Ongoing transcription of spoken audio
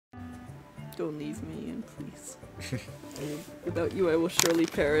Don't leave me in, please. Without you, I will surely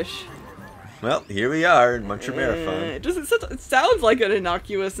perish. Well, here we are in Muncher Marathon. It sounds like an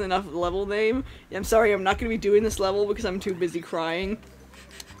innocuous enough level name. I'm sorry, I'm not going to be doing this level because I'm too busy crying.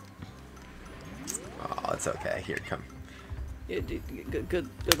 Oh, it's okay. Here, come. Yeah, good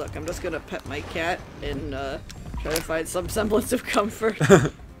luck. I'm just gonna pet my cat and try to find some semblance of comfort.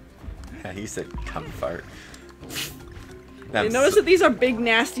 Yeah, he said comfort. You notice that these are big,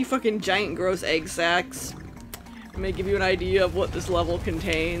 nasty, fucking giant, gross egg sacs. I'm gonna give you an idea of what this level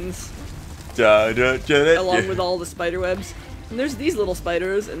contains. Along with all the spider webs. And there's these little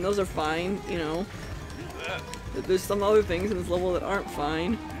spiders, and those are fine, you know. There's some other things in this level that aren't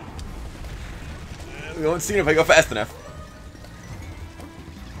fine. We won't see if I go fast enough.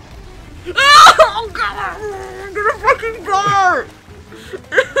 Oh god! I'm gonna fucking die!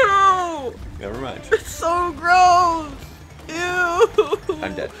 Ew! Never mind. It's so gross! Ew!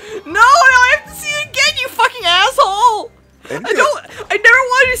 I'm dead. No, I have to see it again, you fucking asshole! I never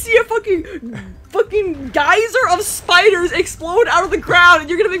wanted to see a fucking geyser of spiders explode out of the ground, and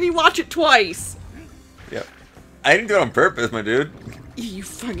you're gonna make me watch it twice. Yep. I didn't do it on purpose, my dude. You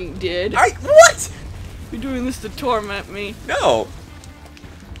fucking did. What? You're doing this to torment me. No.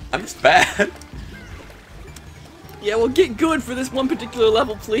 I'm just bad. Yeah, well, get good for this one particular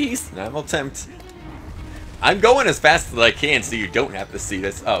level, please. I will attempt. I'm going as fast as I can so you don't have to see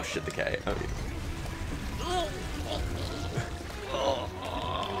this. Oh, shit, the cat. Okay.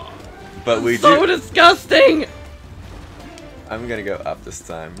 But we so disgusting! I'm gonna go up this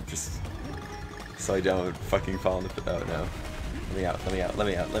time, just so I don't fucking fall in the... Oh, no. Let me out, let me out, let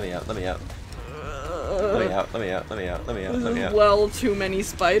me out, let me out, let me out. Let me out, let me out, let me out, let me out, let me out. Well, too many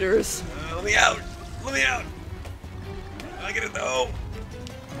spiders. Let me out! Let me out! I gotta go!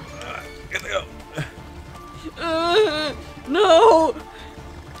 Gotta go! No!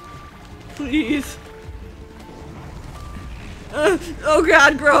 Please. Oh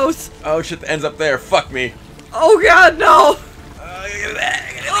god, gross! Oh shit, the end's up there. Fuck me. Oh god, no!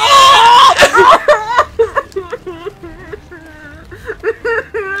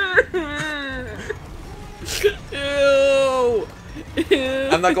 Ew! Ew!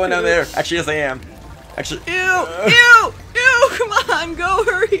 I'm not going down there. Actually, yes I am. Actually. Ew! Ew! Ew! Come on, go!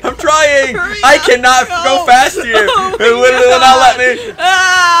 Hurry! I'm trying! Hurry I up, cannot go fast here! Oh It will not let me!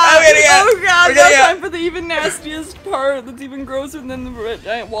 Ah! I'm getting out! Oh god, I'm now getting out! time for the even nastiest part that's even grosser than the red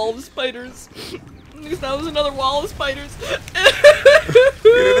giant wall of spiders. Because that was another wall of spiders. Ew!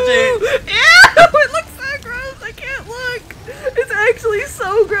 It looks so gross! I can't look! It's actually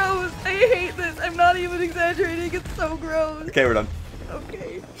so gross! I hate this! I'm not even exaggerating, it's so gross! Okay, we're done.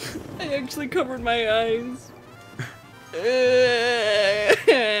 Okay. I actually covered my eyes. I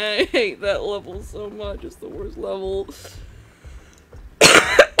hate that level so much. It's the worst level.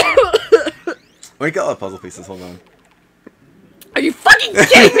 We got all the puzzle pieces, hold on. Are you fucking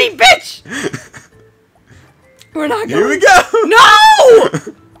kidding me, bitch? We're not going. Here we go! No!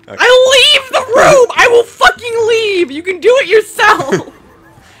 Okay. I leave the room! I will fucking leave! You can do it yourself!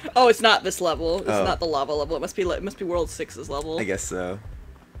 Oh, it's not this level. It's not the lava level. It must be World 6's level. I guess so.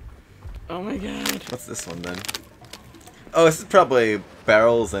 Oh my god. What's this one then? Oh, this is probably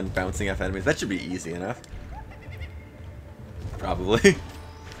barrels and bouncing off enemies. That should be easy enough. Probably.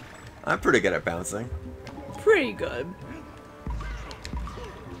 I'm pretty good at bouncing. Pretty good.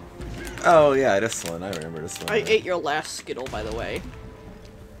 Oh yeah, this one. I remember this one. I ate your last Skittle, by the way.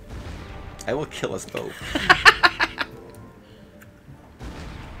 I will kill us both.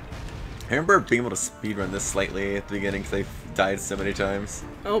 I remember being able to speedrun this slightly at the beginning because I died so many times.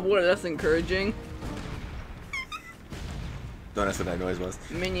 Oh boy, that's encouraging. Don't ask what that noise was.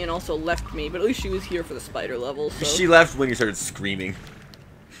 Minion also left me, but at least she was here for the spider level, so... She left when you started screaming.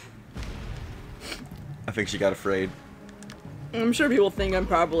 I think she got afraid. I'm sure people think I'm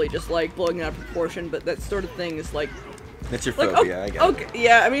probably just, like, blowing it out of proportion, but that sort of thing is, like... That's your like, phobia, I get it.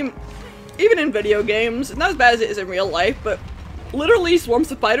 Yeah, I mean, even in video games, it's not as bad as it is in real life, but literally Swarms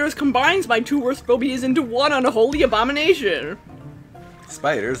of Spiders combines my two worst phobias into one unholy abomination.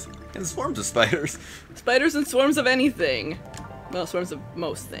 Spiders and swarms of spiders. Spiders and swarms of anything. Well, swarms of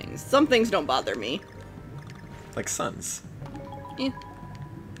most things. Some things don't bother me. Like suns. Eh.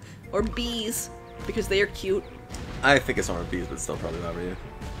 Or bees, because they are cute. I think a swarm of bees would still probably bother you.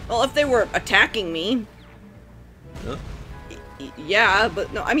 Well, if they were attacking me. Really? Yeah,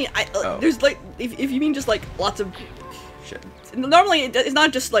 but no, I mean, there's like, if you mean just like lots of... Shit. Normally, it's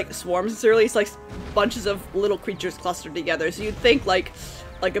not just like swarms necessarily, it's like bunches of little creatures clustered together, so you'd think like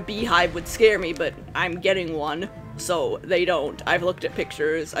a beehive would scare me, but I'm getting one, so they don't. I've looked at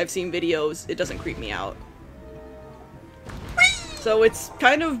pictures, I've seen videos, it doesn't creep me out. So it's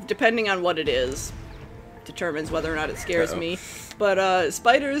kind of depending on what it is, determines whether or not it scares me. But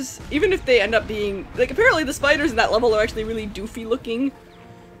spiders, even if they end up being like, apparently the spiders in that level are actually really doofy looking.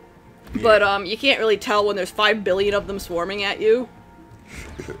 Yeah. But you can't really tell when there's 5 billion of them swarming at you.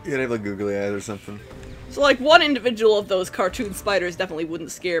 You have like googly eyes or something. So like one individual of those cartoon spiders definitely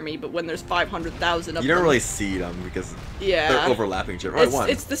wouldn't scare me, but when there's 500,000 of them, you don't really see them because they're overlapping each other.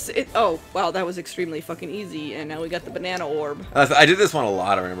 Oh wow, that was extremely fucking easy, and now we got the banana orb. I did this one a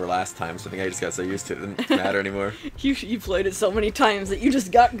lot. I remember last time, so I think I just got so used to it, it didn't matter anymore. You played it so many times that you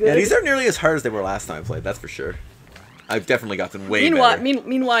just got good. Yeah, these aren't nearly as hard as they were last time I played. That's for sure. I've definitely gotten way better.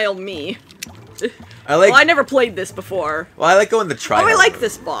 Meanwhile, me. Well, I never played this before. Well, I like going to try. Oh, I like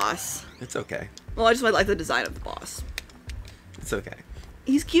this boss. It's okay. Well, I just might like the design of the boss. It's okay.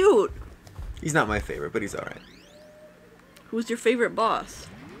 He's cute. He's not my favorite, but he's alright. Who's your favorite boss?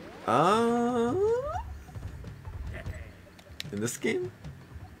 In this game?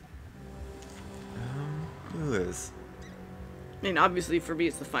 Who is? I mean, obviously for me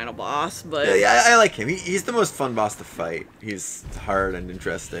it's the final boss, but... Yeah, I like him. He's the most fun boss to fight. He's hard and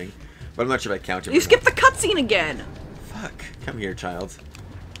interesting. But I'm not sure if I count him. You skipped the cutscene again! Fuck. Come here, child.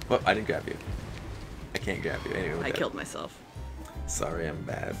 Well, I didn't grab you. I can't grab you. Anyway, I killed myself. Sorry, I'm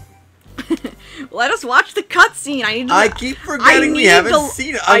bad. Let us watch the cutscene. I keep forgetting we haven't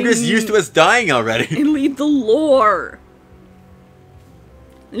seen it. I'm just used to us dying already. I need the lore.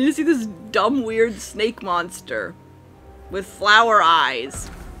 I need to see this dumb, weird snake monster with flower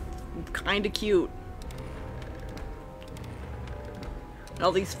eyes. Kinda cute. And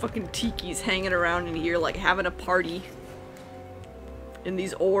all these fucking tikis hanging around in here like having a party. In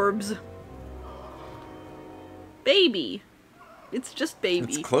these orbs. Baby. It's just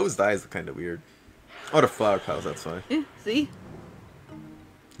baby. Its closed eyes look kind of weird. Oh, the flower petals, that's fine. Yeah, see?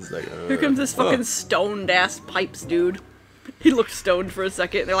 He's like, here comes this fucking stoned ass pipes dude. He looked stoned for a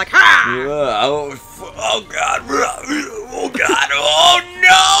second. They're like, ha! Yeah, oh god. Oh god. Oh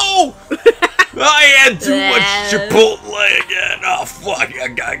no! I had too much Chipotle again. Oh fuck. I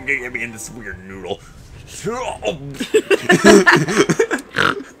gotta get me in this weird noodle.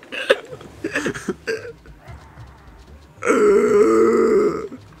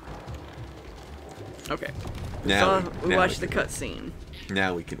 Okay. Now we watched the cutscene.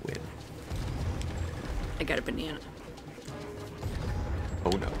 Now we can win. I got a banana. Oh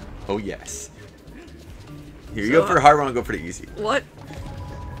no. Oh yes. Here you go for the hard one, I'll go for the easy. What?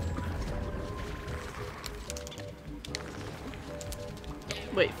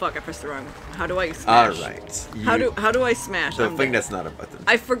 Wait, fuck, I pressed the wrong. How do I smash? Alright. How do I smash? The thing that's not a button.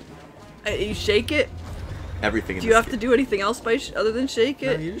 You shake it? Everything in Do you have to do anything else other than shake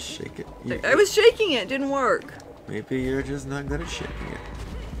it? No, you just shake it. I was shaking it, it didn't work. Maybe you're just not good at shaking it.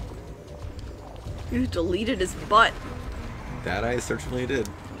 You deleted his butt. That I certainly did.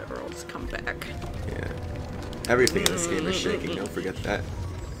 Whatever, I'll just come back. Yeah. Everything in this game is shaking, don't forget that.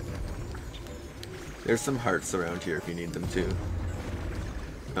 There's some hearts around here if you need them too.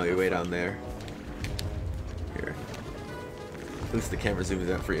 Oh, you're way down there. Here. At least the camera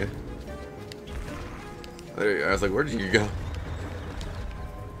zooms out for you. There you go. I was like, where did you go?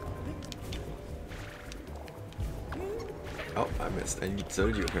 Oh, I missed. And so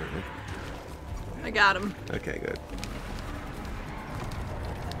did you, apparently. I got him. Okay, good.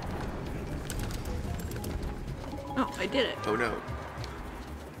 Oh, I did it. Oh no.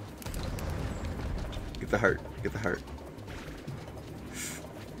 Get the heart. Get the heart.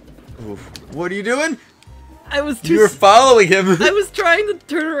 Oof. What are you doing? You were following him. I was trying to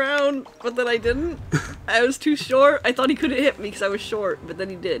turn around, but then I didn't. I was too short. I thought he couldn't hit me because I was short, but then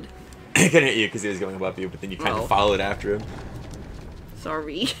he did. He couldn't hit you because he was going above you, but then you kind of followed after him.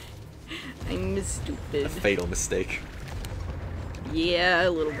 Sorry. I'm stupid. A fatal mistake. Yeah, a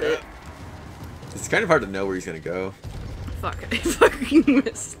little bit. It's kind of hard to know where he's gonna go. Fuck, I fucking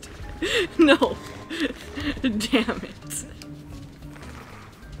missed. No. Damn it.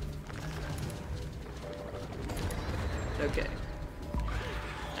 Okay.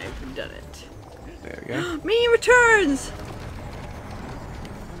 I've done it. There we go. Minnie returns!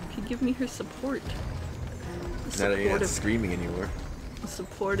 Can you give me her support? Now that you're not screaming anymore. A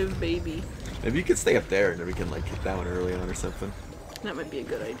supportive baby. Maybe you could stay up there and then we can like hit that one early on or something. That might be a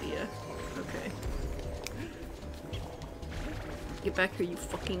good idea. Okay. Get back here, you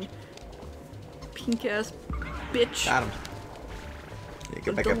fucking pink ass bitch. Got him. Yeah,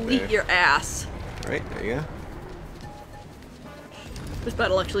 get back up there. Delete your ass. Right, there you go. This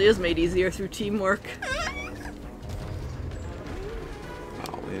battle actually is made easier through teamwork.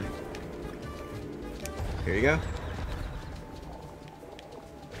 Oh man. Here you go.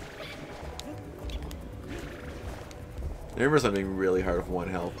 I remember something really hard with 1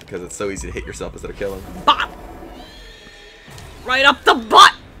 health because it's so easy to hit yourself instead of killing. Bop! Right up the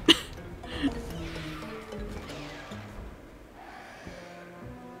butt!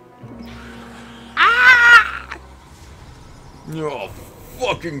 Ah! Oh,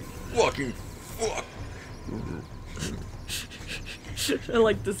 fuck! I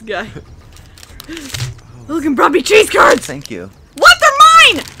like this guy. Look at Bobby cheese curds! Thank you. What? They're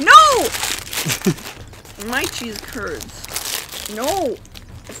mine! No! My cheese curds. No!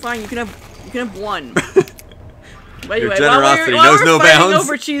 Fine, you can have one. By the Your way, generosity while knows no fighting bounds.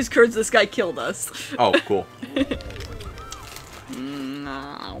 over cheese curds, this guy killed us. Oh, cool.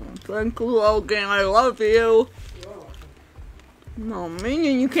 No, thank you, Logan. I love you. No,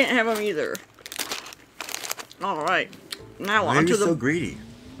 Minion, you can't have him either. All right, now Why on are to you the so greedy?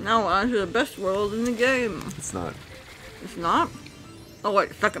 now on to the best world in the game. It's not. It's not. Oh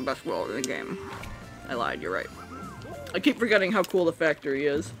wait, second best world in the game. I lied. You're right. I keep forgetting how cool the factory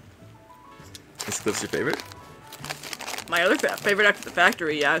is. Is Cliff's your favorite? My other favorite after the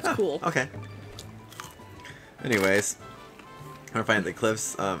factory, yeah, it's cool. Okay. Anyways, I'm gonna find the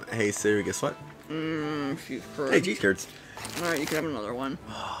Cliffs. Hey Ceru, guess what? Cheese curds. Hey, cheese curds. Alright, you can have another one.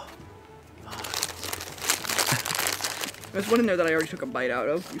 There's one in there that I already took a bite out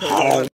of.